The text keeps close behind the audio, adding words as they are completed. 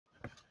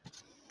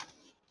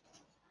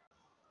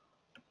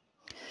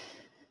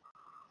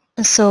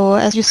So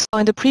as you saw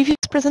in the previous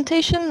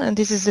presentation, and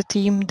this is the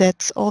team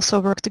that also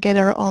worked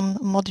together on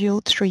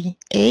Module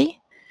 3A.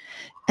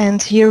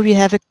 And here we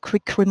have a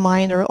quick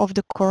reminder of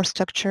the course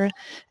structure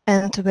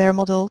and where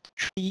Module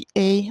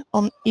 3A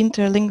on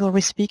interlingual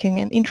respeaking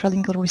and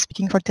intralingual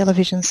respeaking for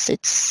television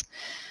sits.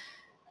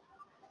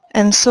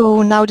 And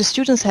so now the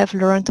students have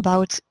learned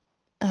about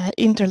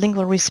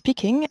interlingual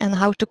respeaking and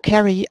how to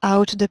carry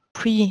out the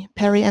pre,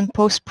 peri and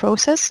post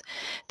process.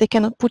 They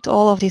can put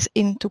all of this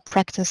into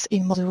practice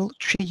in Module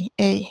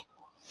 3A.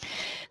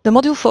 The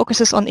module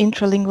focuses on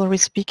intralingual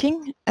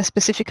respeaking,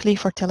 specifically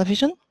for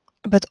television,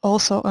 but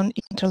also on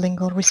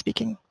interlingual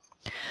respeaking.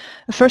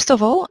 First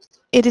of all,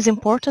 it is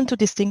important to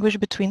distinguish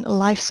between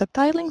live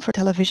subtitling for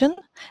television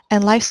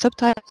and live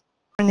subtitling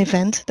for an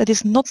event that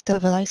is not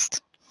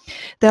televised.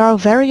 There are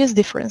various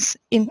differences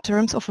in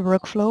terms of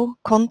workflow,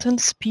 content,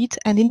 speed,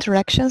 and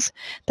interactions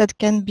that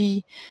can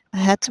be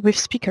had with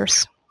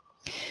speakers.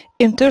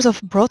 In terms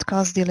of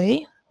broadcast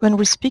delay, when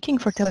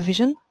respeaking for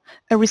television,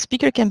 a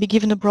respeaker can be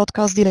given a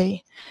broadcast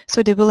delay,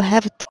 so they will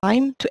have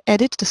time to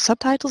edit the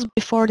subtitles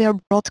before they are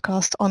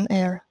broadcast on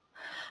air.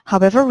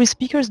 However,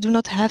 respeakers do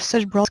not have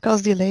such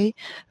broadcast delay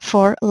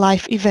for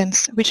live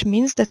events, which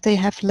means that they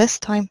have less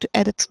time to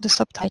edit the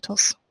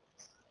subtitles.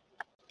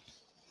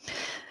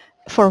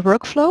 For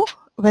workflow,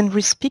 when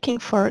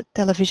respeaking for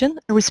television,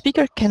 a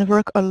respeaker can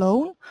work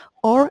alone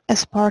or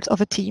as part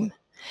of a team.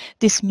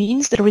 This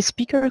means that a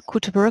respeaker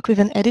could work with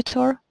an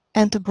editor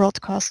and a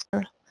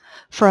broadcaster.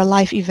 For a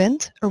live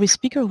event, a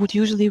respeaker would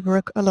usually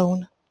work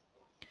alone.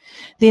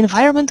 The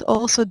environment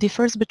also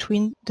differs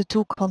between the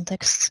two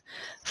contexts.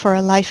 For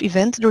a live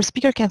event, the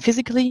respeaker can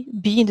physically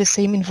be in the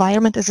same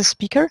environment as the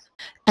speaker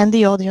and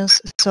the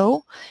audience.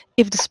 So,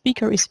 if the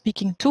speaker is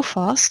speaking too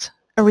fast,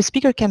 a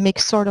respeaker can make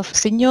sort of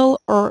signal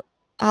or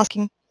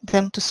asking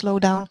them to slow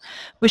down,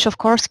 which of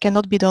course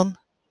cannot be done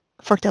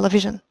for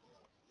television.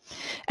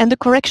 And the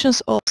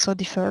corrections also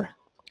differ.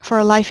 For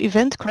a live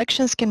event,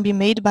 corrections can be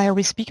made by a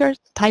respeaker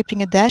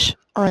typing a dash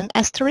or an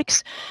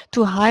asterisk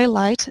to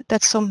highlight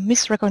that some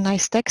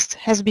misrecognized text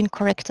has been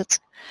corrected.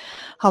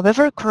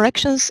 However,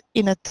 corrections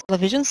in a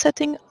television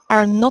setting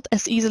are not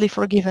as easily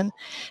forgiven,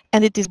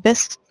 and it is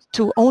best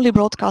to only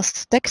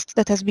broadcast text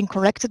that has been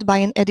corrected by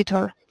an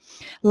editor.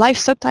 Live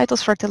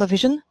subtitles for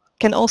television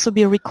can also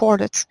be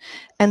recorded,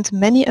 and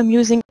many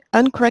amusing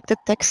uncorrected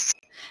texts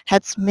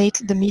had made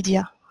the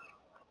media.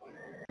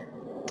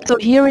 So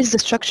here is the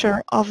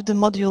structure of the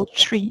Module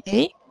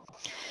 3A.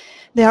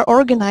 They are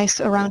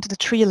organized around the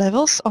 3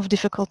 levels of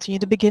difficulty: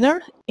 the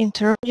beginner,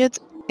 intermediate,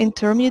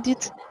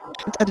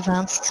 and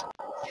advanced.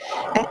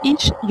 And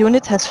each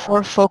unit has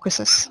 4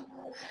 focuses.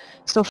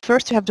 So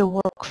first you have the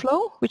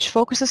workflow, which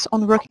focuses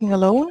on working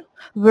alone,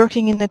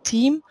 working in a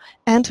team,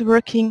 and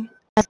working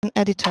as an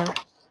editor.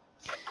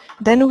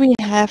 Then we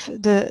have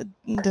the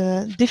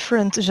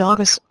different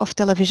genres of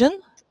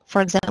television,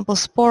 for example,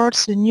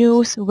 sports, the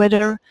news,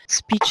 weather,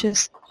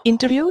 speeches,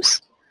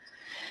 interviews.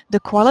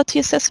 The quality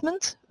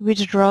assessment,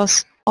 which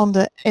draws on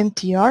the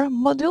NTR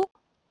module,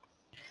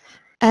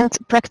 and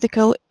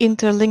practical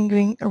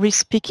interlingual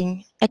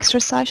respeaking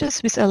exercises,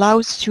 which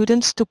allow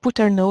students to put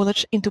their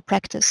knowledge into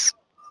practice.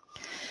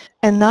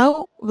 And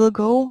now we'll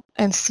go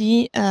and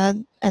see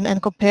and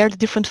compare the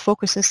different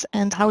focuses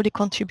and how they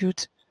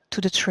contribute to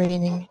the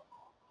training.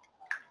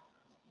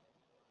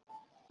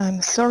 I'm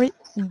sorry,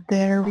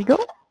 there we go,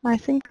 I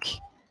think.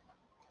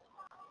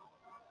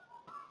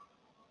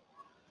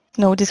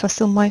 No, this was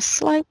still my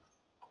slide.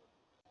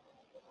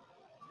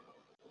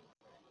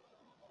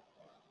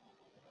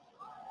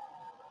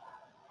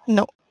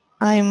 No,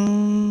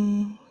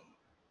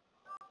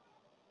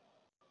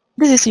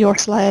 this is your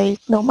slide.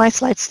 No, my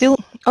slide still.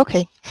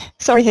 Okay,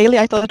 sorry Haley,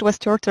 I thought it was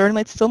your turn,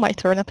 but it's still my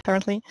turn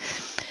apparently.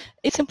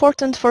 It's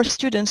important for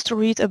students to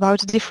read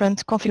about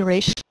different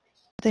configurations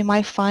they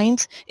might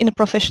find in a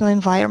professional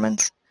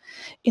environment.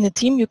 In a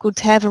team, you could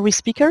have a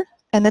respeaker,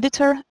 an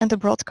editor, and a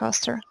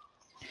broadcaster.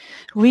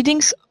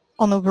 Readings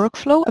on a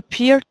workflow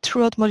appear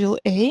throughout Module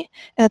A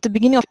and at the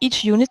beginning of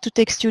each unit to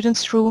take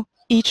students through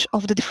each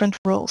of the different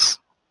roles.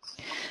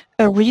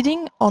 A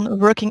reading on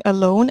working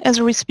alone as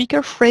a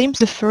respeaker frames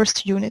the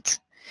first unit.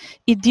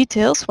 It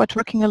details what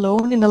working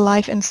alone in a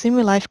live and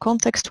semi-live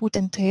context would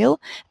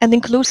entail and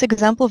includes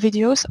example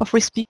videos of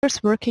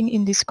respeakers working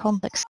in these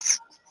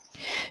contexts.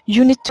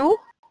 Unit 2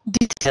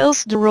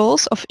 details the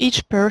roles of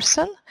each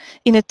person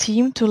in a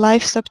team to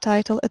live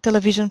subtitle a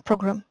television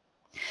program.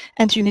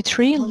 And Unit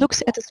 3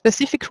 looks at a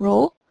specific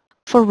role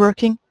for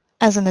working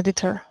as an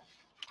editor.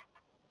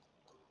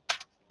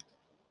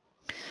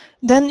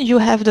 Then you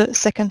have the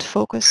second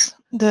focus,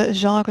 the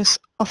genres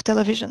of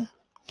television.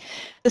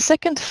 The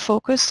second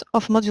focus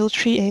of Module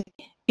 3A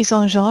is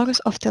on genres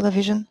of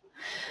television.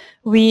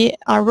 We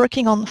are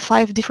working on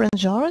 5 different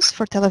genres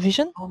for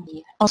television,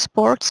 on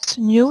sports,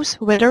 news,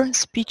 weather,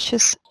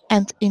 speeches,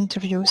 and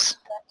interviews.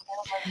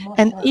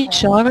 And each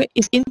genre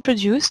is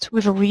introduced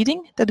with a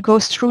reading that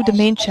goes through the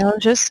main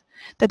challenges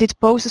that it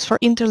poses for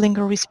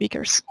interlingual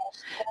respeakers.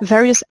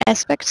 Various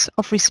aspects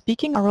of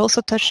respeaking are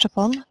also touched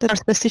upon that are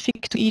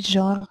specific to each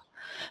genre.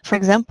 For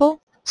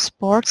example,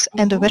 sports,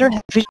 and the weather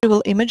have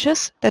visual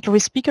images that the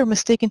re-speaker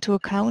must take into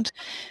account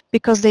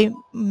because they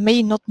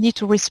may not need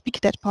to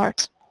re-speak that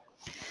part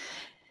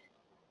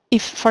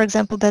if, for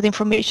example, that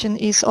information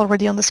is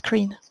already on the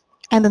screen.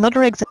 And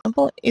another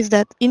example is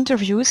that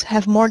interviews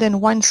have more than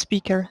one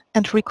speaker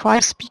and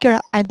require speaker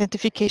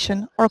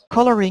identification or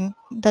coloring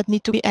that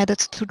need to be added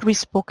to the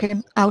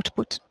re-spoken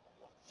output.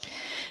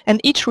 And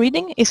each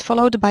reading is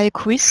followed by a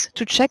quiz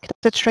to check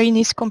that the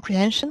trainee's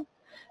comprehension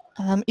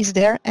is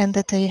there and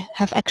that they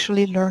have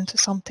actually learned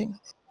something.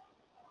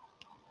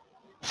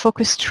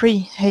 Focus 3,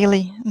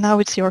 Haley, now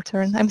it's your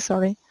turn. I'm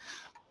sorry.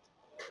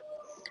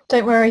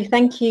 Don't worry,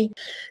 thank you.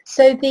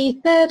 So the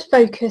third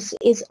focus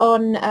is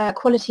on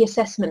quality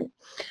assessment.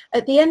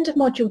 At the end of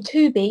Module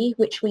 2B,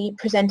 which we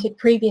presented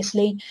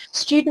previously,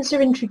 students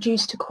are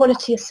introduced to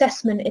quality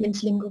assessment in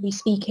interlingual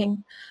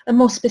re-speaking, and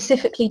more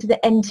specifically to the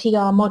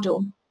NTR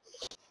model.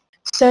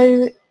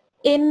 So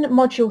in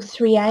Module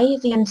 3A,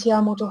 the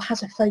NTR model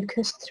has a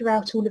focus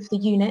throughout all of the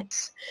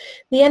units.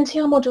 The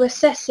NTR model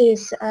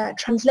assesses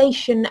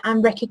translation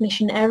and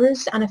recognition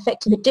errors and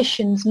effective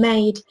additions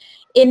made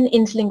in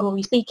interlingual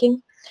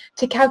re-speaking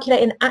to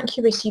calculate an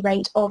accuracy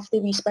rate of the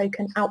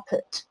re-spoken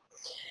output.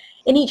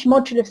 In each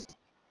module of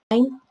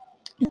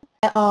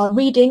there are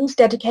readings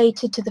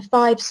dedicated to the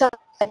 5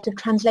 subsets of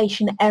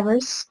translation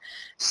errors,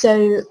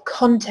 so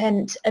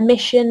content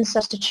omission,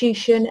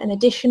 substitution and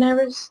addition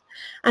errors,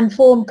 and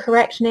form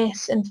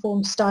correctness and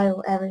form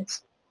style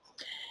errors.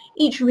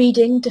 Each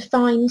reading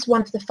defines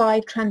one of the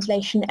 5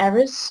 translation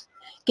errors,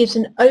 gives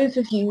an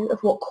overview of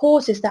what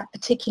causes that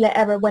particular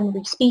error when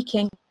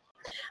re-speaking,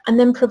 and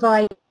then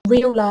provide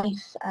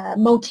real-life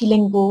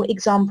multilingual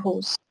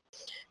examples.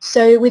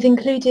 So we've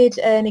included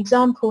an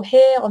example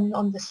here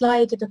on the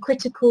slide of a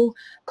critical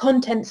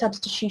content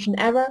substitution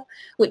error,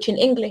 which in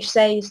English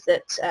says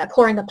that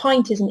pouring a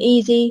pint isn't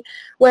easy,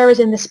 whereas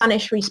in the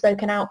Spanish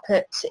re-spoken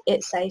output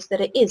it says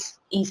that it is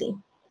easy.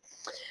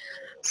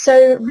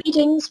 So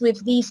readings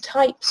with these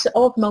types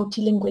of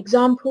multilingual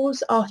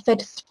examples are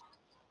fed through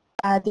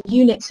the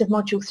units of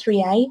Module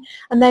 3A,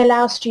 and they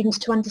allow students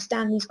to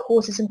understand these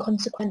causes and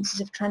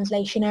consequences of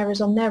translation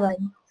errors on their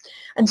own.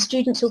 And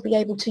students will be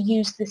able to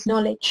use this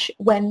knowledge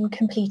when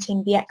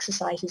completing the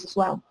exercises as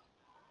well.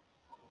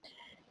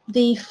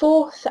 The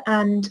fourth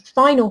and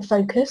final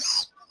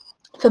focus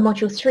for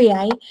Module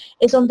 3A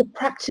is on the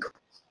practical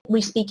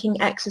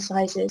re-speaking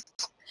exercises.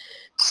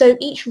 So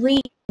each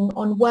reading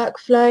on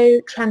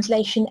workflow,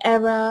 translation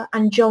error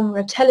and genre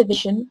of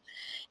television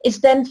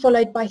is then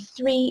followed by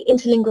 3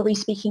 interlingual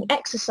re-speaking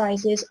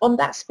exercises on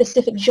that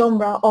specific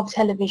genre of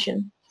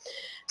television.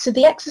 So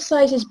the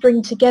exercises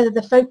bring together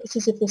the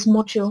focuses of this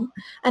module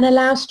and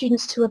allow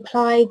students to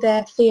apply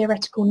their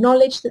theoretical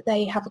knowledge that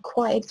they have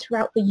acquired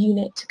throughout the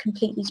unit to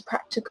complete these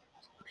practical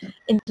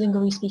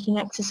interlingual re-speaking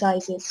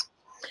exercises.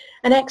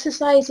 And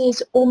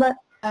exercises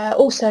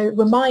also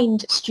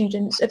remind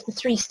students of the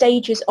 3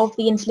 stages of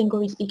the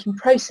interlingual re-speaking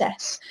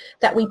process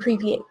that we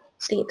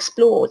previously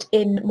explored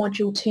in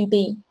Module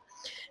 2B.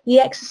 The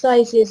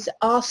exercises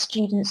ask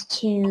students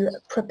to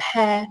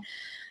prepare,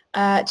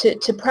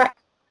 to practice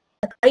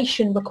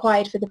preparation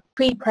required for the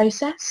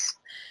pre-process,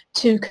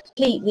 to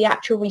complete the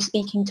actual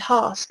re-speaking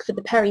task for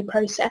the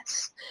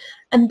peri-process,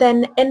 and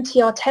then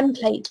NTR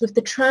templates with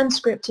the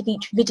transcript of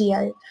each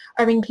video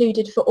are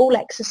included for all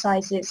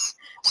exercises,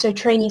 so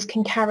trainees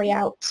can carry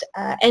out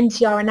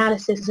NTR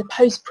analysis as a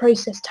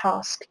post-process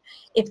task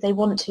if they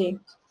want to.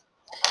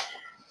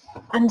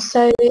 And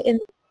so in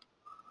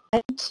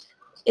the end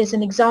is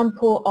an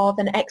example of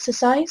an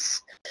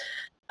exercise.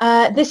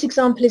 This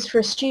example is for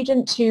a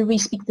student to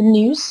re-speak the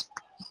news.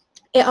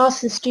 It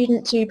asks the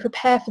student to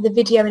prepare for the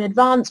video in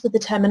advance with the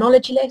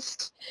terminology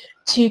list,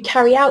 to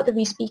carry out the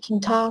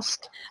re-speaking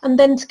task, and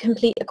then to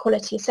complete a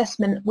quality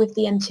assessment with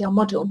the NTR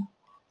model.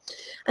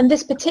 And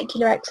this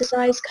particular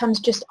exercise comes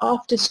just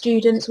after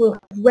students will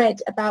have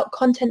read about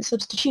content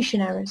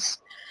substitution errors.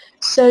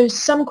 So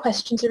some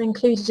questions are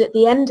included at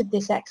the end of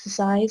this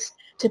exercise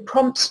to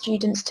prompt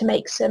students to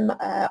make some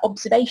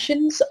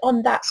observations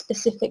on that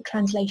specific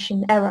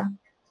translation error.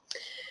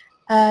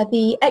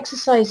 The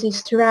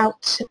exercises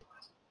throughout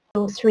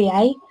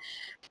 3A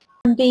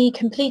can be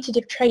completed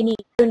if trainees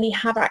only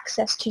have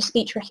access to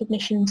speech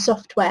recognition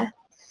software.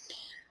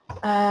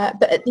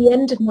 But at the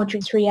end of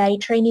Module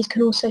 3A, trainees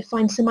can also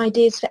find some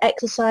ideas for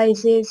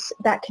exercises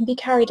that can be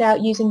carried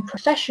out using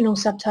professional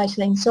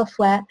subtitling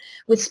software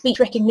with speech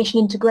recognition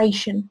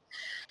integration.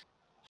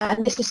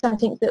 And this is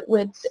something that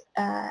would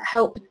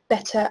help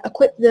better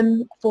equip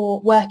them for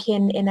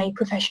working in a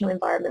professional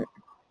environment.